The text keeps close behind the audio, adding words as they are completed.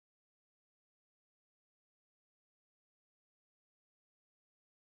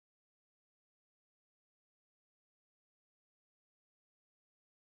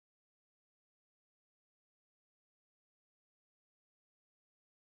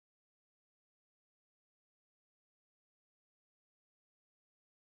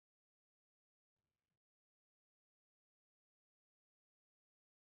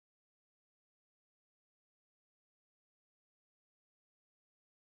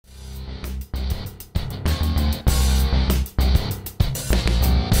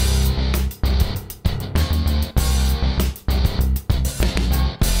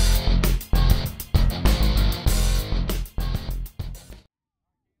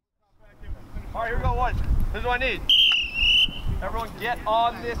right, here we go, one. This is what I need. Everyone get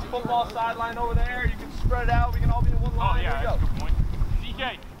on this football sideline over there. You can spread it out. We can all be in one line. Oh, yeah, here we go. that's a good point. DK.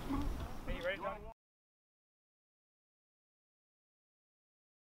 Hey, you ready, John?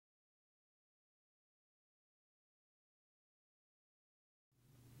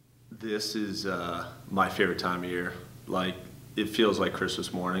 This is my favorite time of year. Like, it feels like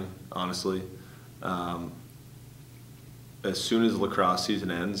Christmas morning, honestly. As soon as lacrosse season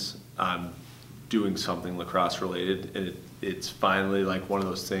ends, I'm doing something lacrosse related, and it's finally like one of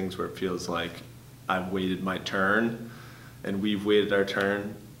those things where it feels like I've waited my turn, and we've waited our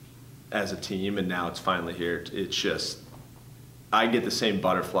turn as a team, and now it's finally here. It's just, I get the same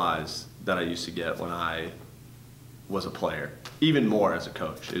butterflies that I used to get when I was a player, even more as a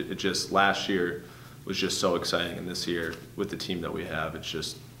coach. It just, last year was just so exciting, and this year with the team that we have, it's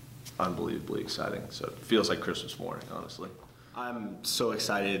just unbelievably exciting. So it feels like Christmas morning, honestly. I'm so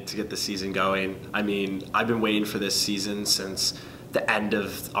excited to get the season going. I mean, I've been waiting for this season since the end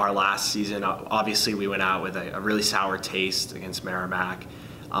of our last season. Obviously, we went out with a really sour taste against Merrimack.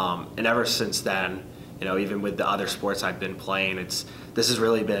 And ever since then, you know, even with the other sports I've been playing, this has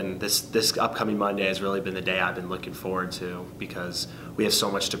really been, this upcoming Monday has really been the day I've been looking forward to, because we have so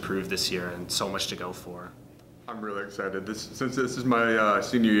much to prove this year and so much to go for. I'm really excited. Since this is my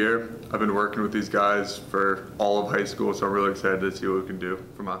senior year, I've been working with these guys for all of high school, so I'm really excited to see what we can do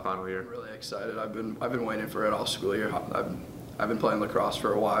for my final year. I'm really excited. I've been waiting for it all school year. I've been playing lacrosse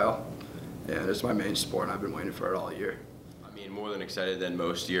for a while, and it's my main sport, and I've been waiting for it all year. I mean, more than excited than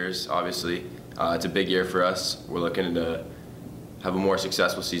most years, obviously. It's a big year for us. We're looking to have a more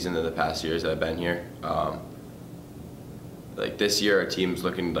successful season than the past years that I've been here. Like this year, our team's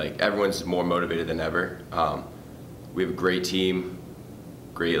looking like everyone's more motivated than ever. We have a great team,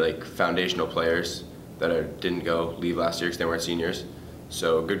 great like foundational players that didn't leave last year because they weren't seniors.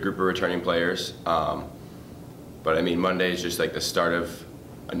 So a good group of returning players. But I mean, Monday is just like the start of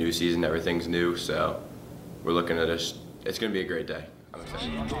a new season. Everything's new, so we're looking at it's going to be a great day. I'm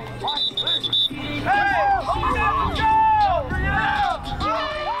excited.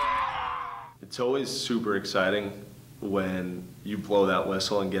 It's always super exciting when you blow that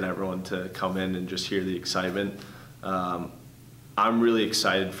whistle and get everyone to come in and just hear the excitement. I'm really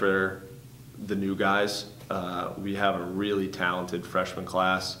excited for the new guys. We have a really talented freshman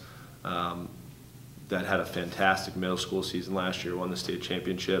class that had a fantastic middle school season last year, won the state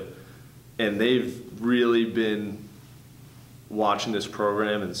championship. And they've really been watching this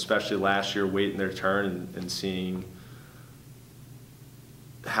program, and especially last year, waiting their turn and seeing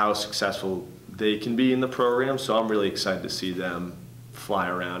how successful they can be in the program. So I'm really excited to see them fly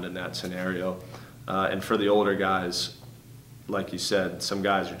around in that scenario. And for the older guys, like you said, some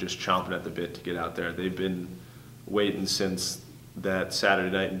guys are just chomping at the bit to get out there. They've been waiting since that Saturday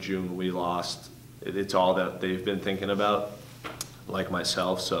night in June when we lost. It's all that they've been thinking about, like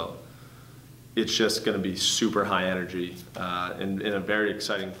myself. So it's just going to be super high energy and a very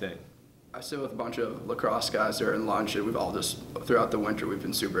exciting thing. I sit with a bunch of lacrosse guys during lunch, and we've all just, throughout the winter, we've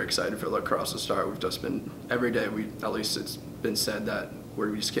been super excited for lacrosse to start. We've just been, every day, at least it's been said that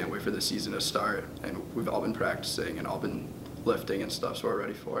we just can't wait for the season to start, and we've all been practicing and all been lifting and stuff, so we're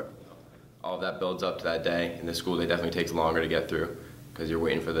ready for it. All of that builds up to that day. In the school day definitely takes longer to get through because you're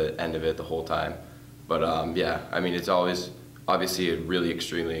waiting for the end of it the whole time. But yeah, I mean, it's always obviously a really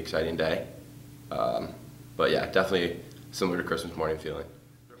extremely exciting day. But yeah, definitely similar to Christmas morning feeling.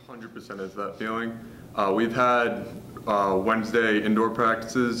 100% is that feeling. We've had Wednesday indoor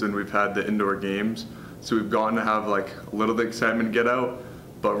practices and we've had the indoor games. So we've gotten to have like a little bit of excitement get out,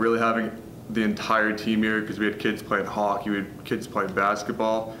 but really having the entire team here, because we had kids playing hockey, we had kids playing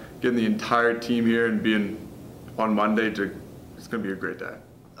basketball, getting the entire team here and being on Monday, it's going to be a great day.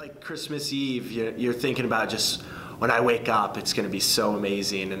 Like Christmas Eve, you're thinking about just when I wake up, it's going to be so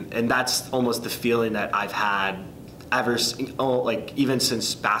amazing. And that's almost the feeling that I've had like even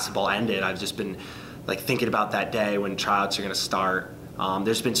since basketball ended. I've just been like thinking about that day when tryouts are going to start.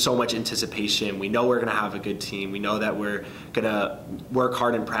 There's been so much anticipation. We know we're going to have a good team. We know that we're going to work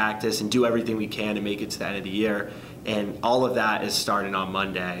hard in practice and do everything we can to make it to the end of the year. And all of that is starting on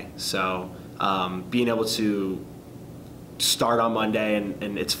Monday. So being able to start on Monday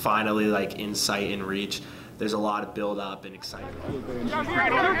and it's finally like in sight and reach, there's a lot of build up and excitement.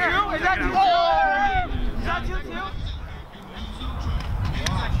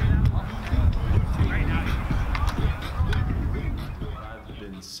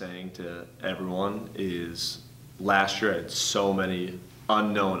 Saying to everyone is last year I had so many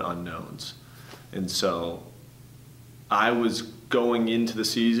unknown unknowns, and so I was going into the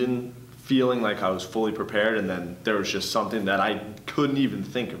season feeling like I was fully prepared, and then there was just something that I couldn't even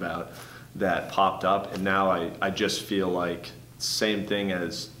think about, that popped up, and now I just feel like same thing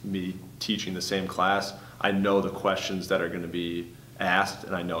as me teaching the same class. I know the questions that are going to be asked,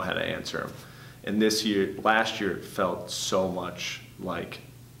 and I know how to answer them. And last year, it felt so much like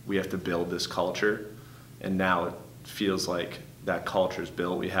we have to build this culture, and now it feels like that culture is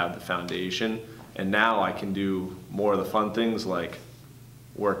built. We have the foundation, and now I can do more of the fun things like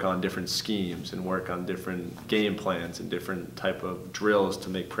work on different schemes and work on different game plans and different type of drills to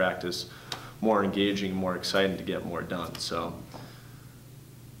make practice more engaging, more exciting to get more done. So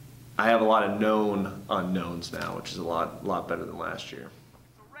I have a lot of known unknowns now, which is a lot better than last year.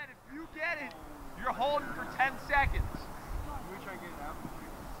 So Red, if you get it, you're holding for 10 seconds.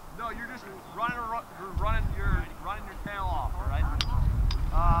 No, you're just running your tail off, all right?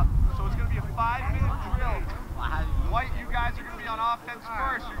 So it's going to be a 5-minute drill. White, you guys are going to be on offense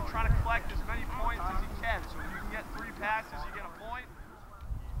first. You're trying to collect as many points as you can. So if you can get 3 passes, you get a point.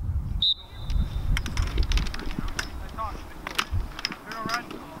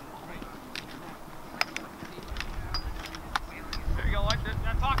 There you go, like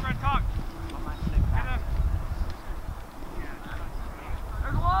that. Talk, Red, talk.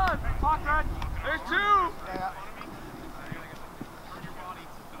 There's 1. Talk, Red. There's 2. Yeah.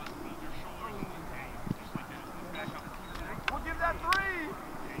 We'll give that 3.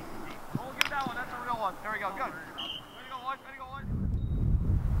 We'll give that one. That's a real one. There we go. Good. Ready to go, White. Ready to go, White.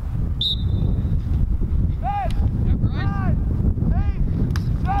 10, 9, 8,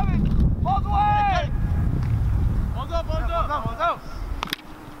 7. Balls away. Balls up. Balls up.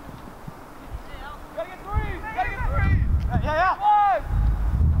 Gotta get 3. Gotta get 3. Yeah. 1.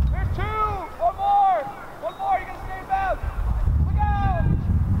 There's 2. One more. One more. You gotta stay in bounds. Look out.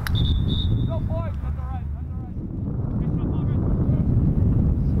 No points. That's all right. That's all right.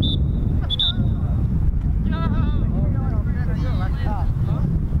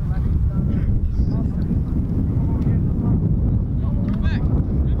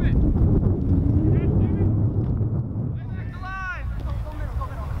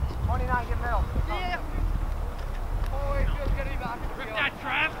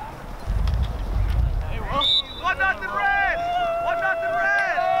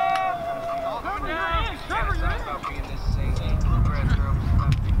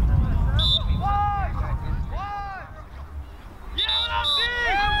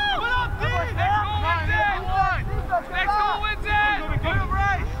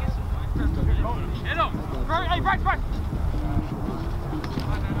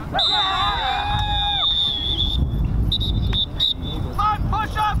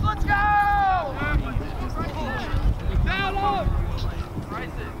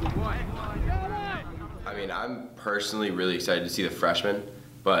 I mean, I'm personally really excited to see the freshmen,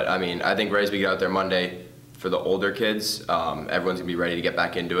 but I mean, I think right as we get out there Monday, for the older kids, everyone's gonna be ready to get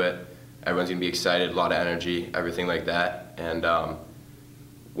back into it. Everyone's gonna be excited, a lot of energy, everything like that. And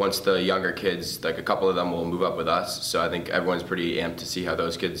once the younger kids, like a couple of them will move up with us, so I think everyone's pretty amped to see how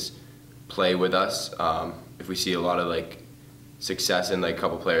those kids play with us. If we see a lot of like success in like a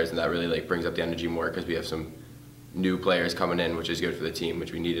couple players, and that really like brings up the energy more because we have some new players coming in, which is good for the team,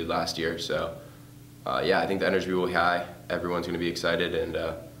 which we needed last year. So yeah, I think the energy will be high. Everyone's going to be excited, and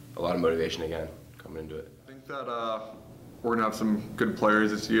a lot of motivation again coming into it. I think that we're going to have some good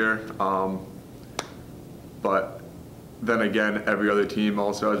players this year, but then again, every other team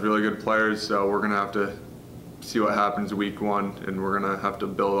also has really good players, so we're going to have to see what happens week 1, and we're going to have to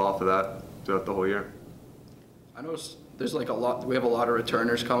build off of that throughout the whole year. I know there's like we have a lot of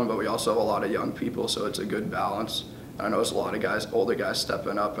returners coming, but we also have a lot of young people, so it's a good balance. And I know there's a lot of guys, older guys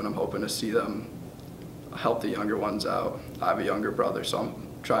stepping up, and I'm hoping to see them help the younger ones out. I have a younger brother, so I'm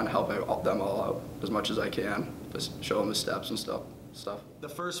trying to help them all out as much as I can, just show them the steps and stuff. The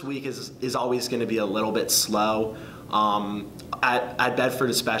first week is always going to be a little bit slow. At Bedford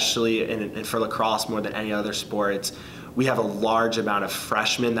especially, and for lacrosse more than any other sport, we have a large amount of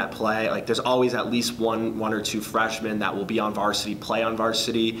freshmen that play. Like there's always at least one or two freshmen that will be on varsity, play on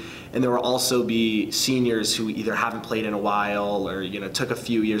varsity, and there will also be seniors who either haven't played in a while or took a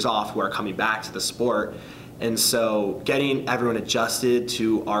few years off who are coming back to the sport. And so getting everyone adjusted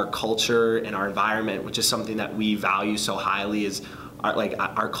to our culture and our environment, which is something that we value so highly, is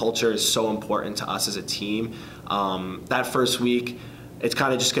our culture is so important to us as a team. That first week, it's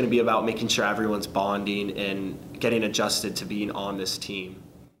kind of just going to be about making sure everyone's bonding and getting adjusted to being on this team.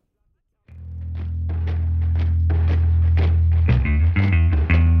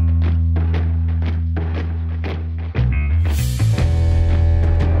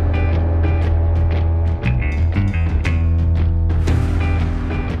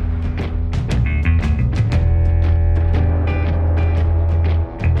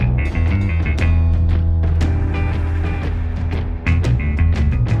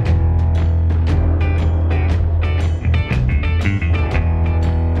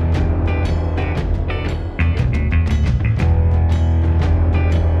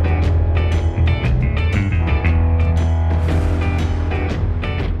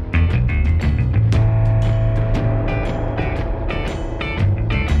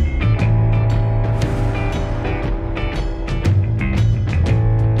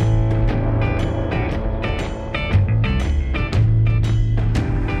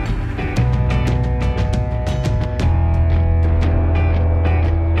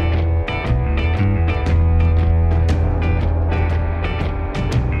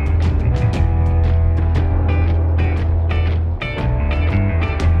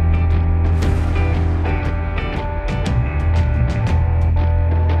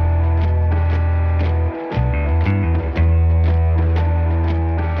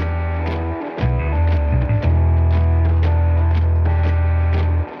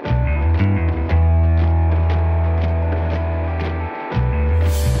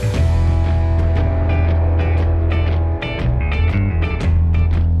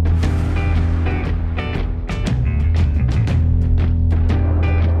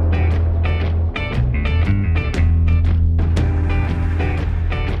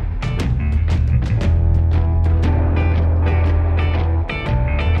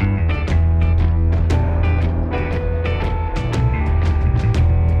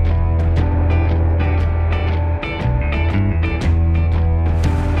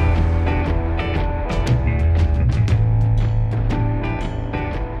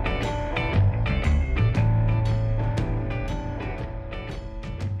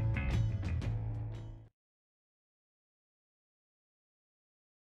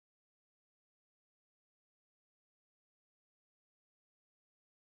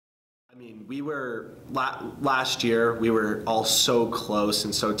 mean, we were last year, we were all so close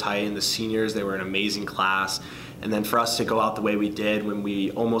and so tight, and the seniors, they were an amazing class. And then for us to go out the way we did when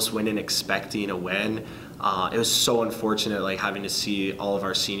we almost went in expecting a win, it was so unfortunate, like having to see all of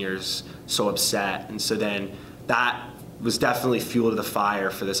our seniors so upset. And so then that was definitely fuel to the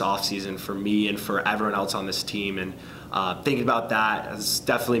fire for this offseason for me and for everyone else on this team. And thinking about that has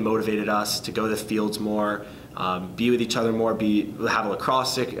definitely motivated us to go to the fields more, be with each other more, have a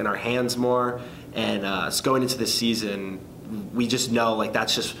lacrosse stick in our hands more. And going into the season, we just know like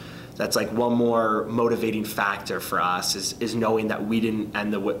that's like one more motivating factor for us is knowing that we didn't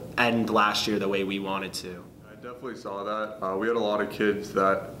end last year the way we wanted to. I definitely saw that. We had a lot of kids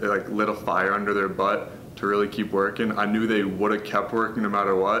that like lit a fire under their butt to really keep working. I knew they would have kept working no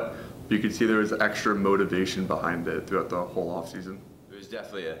matter what. But you could see there was extra motivation behind it throughout the whole offseason. It was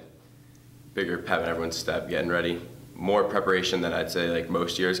definitely a bigger pep in everyone's step, getting ready. More preparation than I'd say like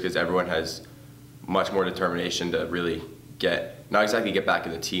most years, because everyone has much more determination to really not exactly get back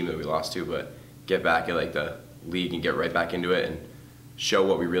in the team that we lost to, but get back in like the league and get right back into it and show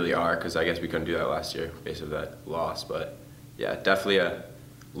what we really are, because I guess we couldn't do that last year based on that loss. But yeah, definitely a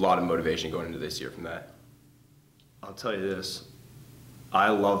lot of motivation going into this year from that. I'll tell you this, I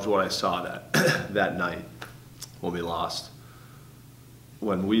loved what I saw that night when we lost.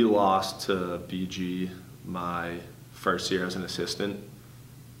 When we lost to BG my first year as an assistant,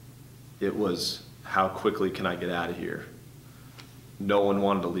 it was how quickly can I get out of here? No one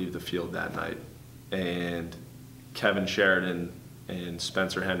wanted to leave the field that night. And Kevin Sheridan and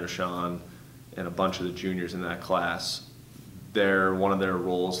Spencer Hendershon and a bunch of the juniors in that class, one of their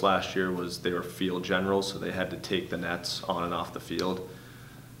roles last year was they were field generals, so they had to take the nets on and off the field.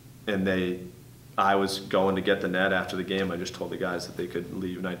 And I was going to get the net after the game. I just told the guys that they could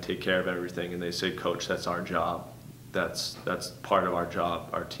leave and I'd take care of everything. And they said, "Coach, that's our job. That's part of our job,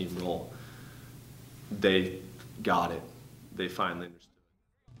 our team role." They got it. They finally understood.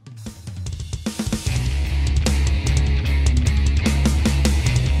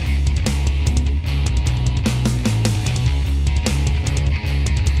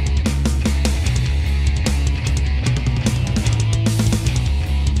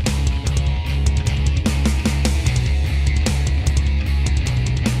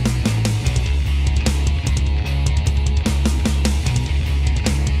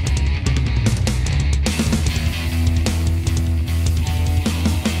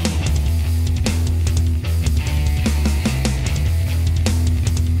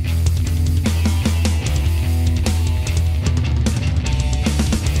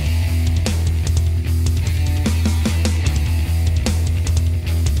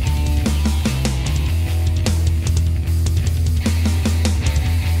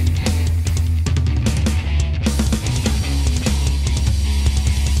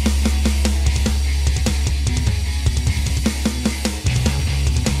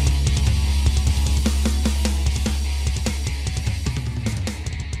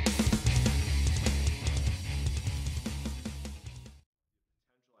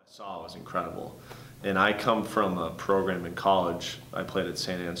 Was incredible. And I come from a program in college, I played at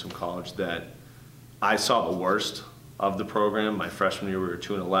St. Anselm College, that I saw the worst of the program. My freshman year we were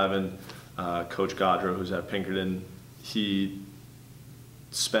 2-11. Coach Gaudreau, who's at Pinkerton, he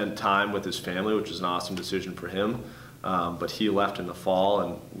spent time with his family, which was an awesome decision for him. But he left in the fall,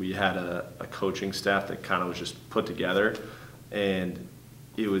 and we had a coaching staff that kind of was just put together, and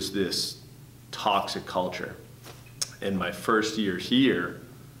it was this toxic culture. In my first year here,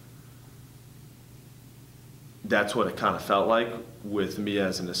 that's what it kind of felt like with me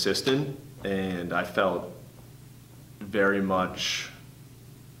as an assistant, and I felt very much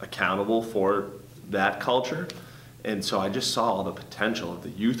accountable for that culture. And so I just saw all the potential of the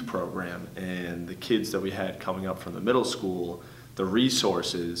youth program and the kids that we had coming up from the middle school, the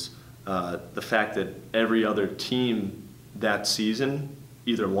resources, the fact that every other team that season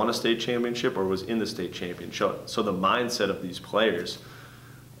either won a state championship or was in the state championship. So the mindset of these players,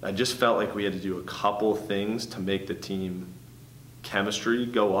 I just felt like we had to do a couple things to make the team chemistry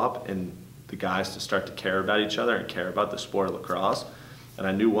go up and the guys to start to care about each other and care about the sport of lacrosse. And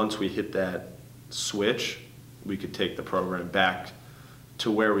I knew once we hit that switch, we could take the program back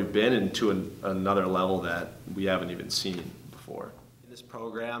to where we've been and to another level that we haven't even seen before. This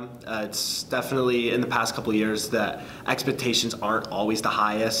program, it's definitely in the past couple of years that expectations aren't always the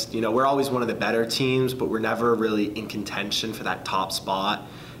highest. You know, we're always one of the better teams, but we're never really in contention for that top spot.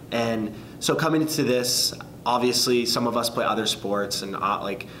 And so coming into this, obviously some of us play other sports, and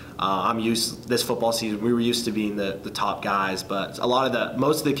I'm used this football season. We were used to being the top guys, but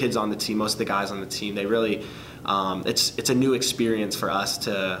most of the kids on the team, most of the guys on the team, they really, it's a new experience for us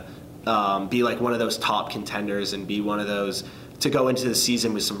to be like one of those top contenders and be one of those to go into the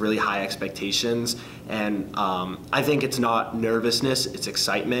season with some really high expectations. And I think it's not nervousness, it's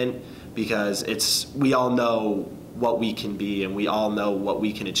excitement, because we all know what we can be and we all know what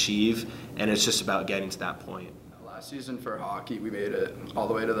we can achieve, and it's just about getting to that point. Last season for hockey, we made it all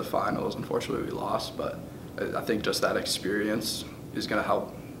the way to the finals. Unfortunately, we lost, but I think just that experience is going to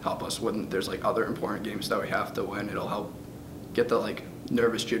help us when there's like other important games that we have to win. It'll help get the like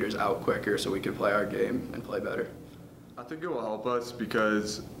nervous jitters out quicker so we can play our game and play better. I think it will help us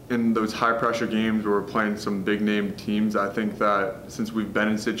because in those high pressure games where we're playing some big name teams, I think that since we've been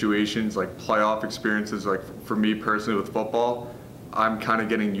in situations like playoff experiences, like for me personally with football, I'm kind of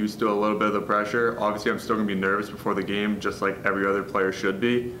getting used to a little bit of the pressure. Obviously, I'm still going to be nervous before the game, just like every other player should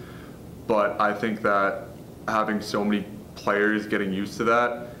be. But I think that having so many players getting used to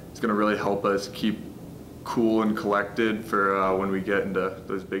that is going to really help us keep cool and collected for when we get into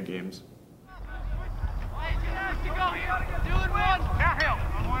those big games.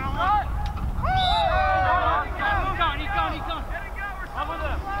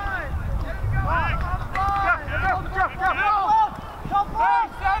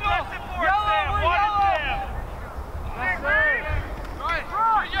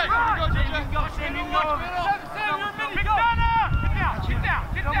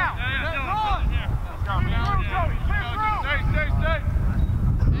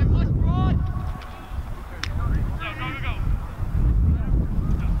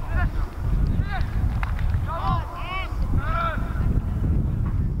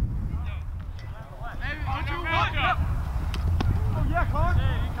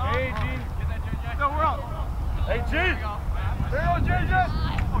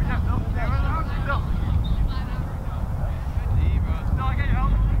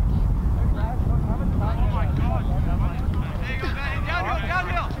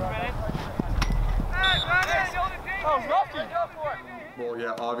 Well,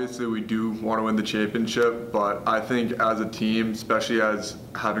 yeah, obviously we do want to win the championship, but I think as a team, especially as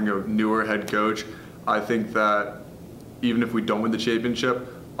having a newer head coach, I think that even if we don't win the championship,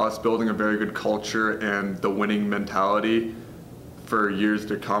 us building a very good culture and the winning mentality for years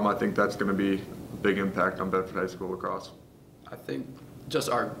to come, I think that's going to be a big impact on Bedford High School lacrosse. I think just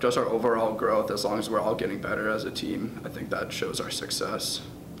our overall growth, as long as we're all getting better as a team, I think that shows our success.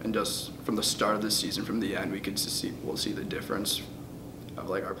 And just from the start of the season, from the end, we'll see the difference of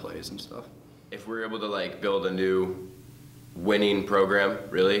like our plays and stuff. If we're able to like build a new winning program,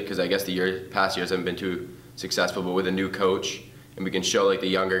 really, because I guess the past years haven't been too successful, but with a new coach, and we can show like the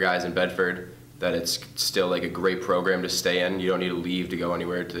younger guys in Bedford that it's still like a great program to stay in. You don't need to leave to go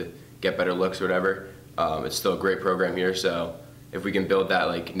anywhere to get better looks or whatever. It's still a great program here, so if we can build that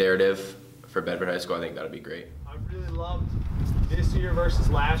like narrative for Bedford High School, I think that'll be great. I really loved this year versus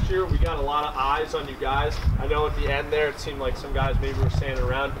last year. We got a lot of eyes on you guys. I know at the end there it seemed like some guys maybe were standing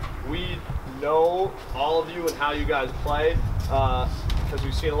around. We know all of you and how you guys play because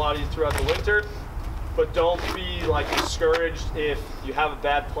we've seen a lot of you throughout the winter. But don't be like discouraged if you have a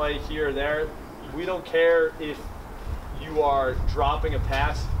bad play here or there. We don't care if you are dropping a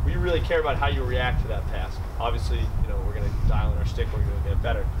pass. We really care about how you react to that pass. Obviously, you know, we're going to dial in our stick, we're going to get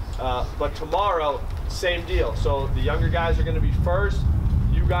better. But tomorrow, same deal. So the younger guys are going to be first.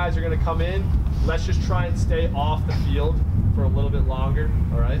 You guys are going to come in. Let's just try and stay off the field for a little bit longer,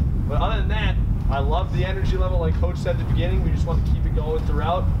 all right? But other than that, I love the energy level like Coach said at the beginning. We just want to keep it going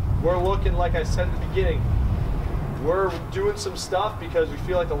throughout. We're looking, like I said at the beginning, we're doing some stuff because we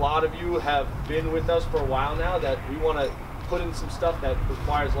feel like a lot of you have been with us for a while now that we want to put in some stuff that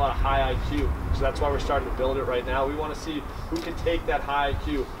requires a lot of high IQ. So that's why we're starting to build it right now. We want to see who can take that high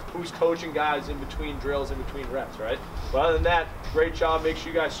IQ, who's coaching guys in between drills, in between reps, right? But other than that, great job. Make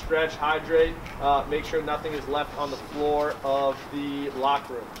sure you guys stretch, hydrate, make sure nothing is left on the floor of the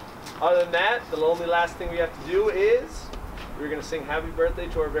locker room. Other than that, the only last thing we have to do is we're going to sing happy birthday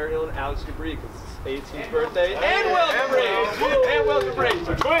to our very own Alex Cabri because it's his 18th birthday. And Will Cabri! And Will Cabri.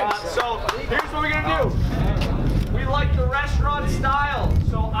 So twins. So here's what we're going to do. We like the restaurant style.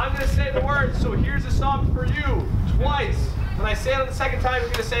 So I'm going to say the words. So here's a song for you twice. When I say it on the second time, you're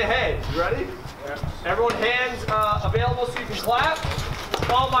going to say, hey. You ready? Yeah. Everyone hands available so you can clap.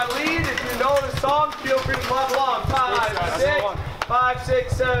 Follow my lead. If you know the song, feel free to clap along. 5,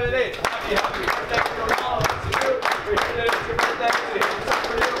 6, 7, 8. Happy birthday to all of you. Happy birthday to you.